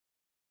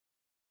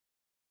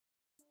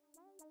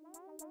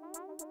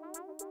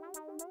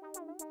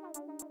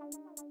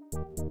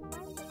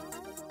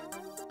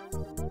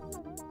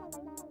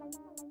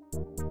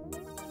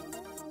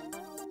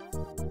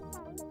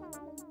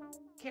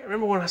Can't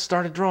remember when I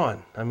started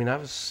drawing. I mean,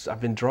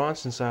 I've been drawing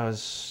since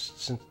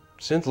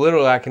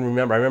literally I can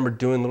remember. I remember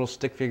doing little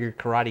stick figure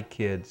Karate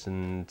Kids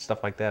and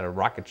stuff like that, or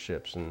rocket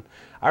ships. And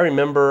I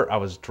remember I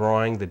was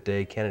drawing the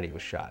day Kennedy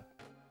was shot.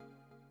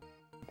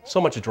 So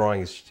much of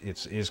drawing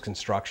is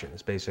construction.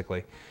 It's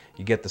basically,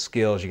 you get the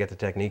skills, you get the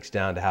techniques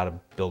down to how to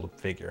build a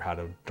figure, how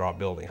to draw a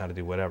building, how to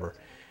do whatever.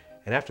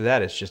 And after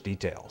that, it's just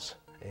details.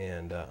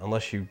 And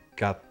unless you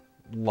got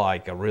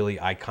like a really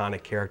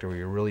iconic character where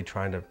you're really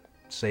trying to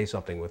say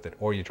something with it,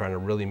 or you're trying to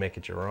really make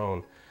it your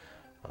own,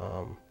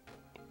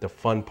 the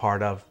fun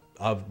part of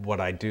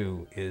what I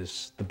do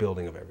is the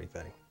building of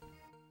everything.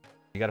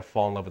 You got to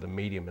fall in love with the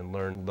medium and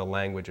learn the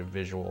language of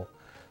visual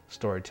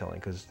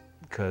storytelling,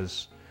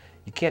 because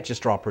you can't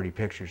just draw pretty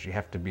pictures. You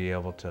have to be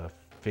able to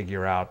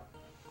figure out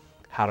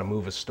how to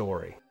move a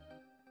story.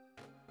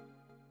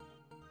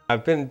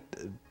 I've been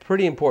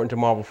pretty important to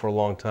Marvel for a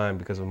long time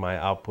because of my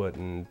output,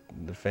 and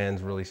the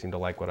fans really seem to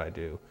like what I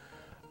do.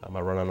 My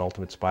run on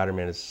Ultimate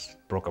Spider-Man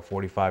broke a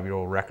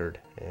 45-year-old record,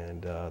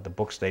 and the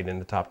book stayed in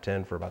the top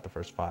 10 for about the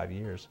first 5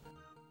 years.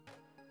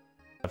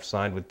 I've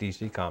signed with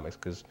DC Comics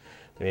because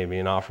they made me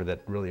an offer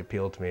that really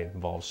appealed to me. It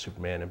involves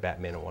Superman and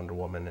Batman and Wonder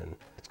Woman, and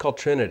it's called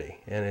Trinity,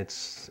 and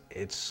it's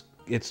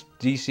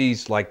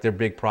DC's like their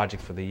big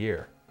project for the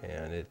year,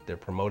 and they're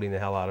promoting the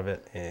hell out of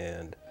it.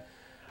 And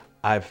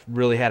I've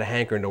really had a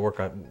hankering to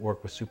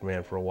work with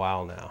Superman for a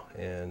while now,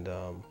 and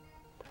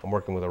I'm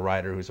working with a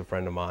writer who's a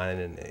friend of mine,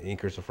 and an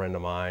inker's a friend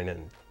of mine,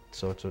 and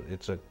so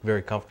it's a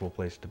very comfortable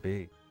place to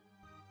be.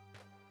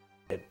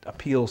 It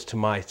appeals to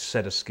my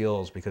set of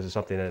skills because it's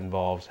something that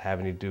involves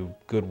having to do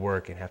good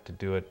work and have to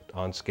do it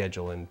on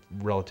schedule and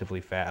relatively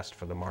fast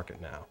for the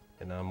market now.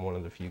 And I'm one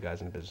of the few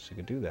guys in the business who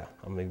can do that.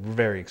 I'm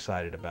very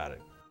excited about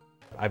it.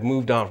 I've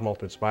moved on from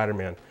Ultimate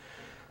Spider-Man,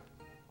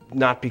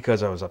 not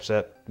because I was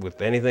upset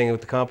with anything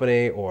with the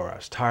company, or I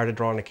was tired of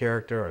drawing the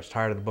character, or I was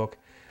tired of the book.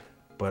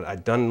 But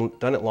I'd done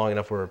it long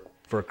enough where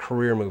for a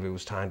career move, it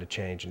was time to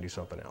change and do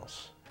something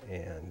else.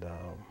 And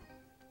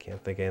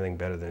can't think of anything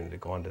better than to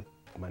go on to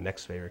my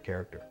next favorite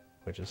character,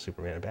 which is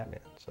Superman and Batman.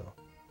 So,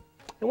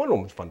 and Wonder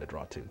Woman's fun to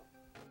draw too.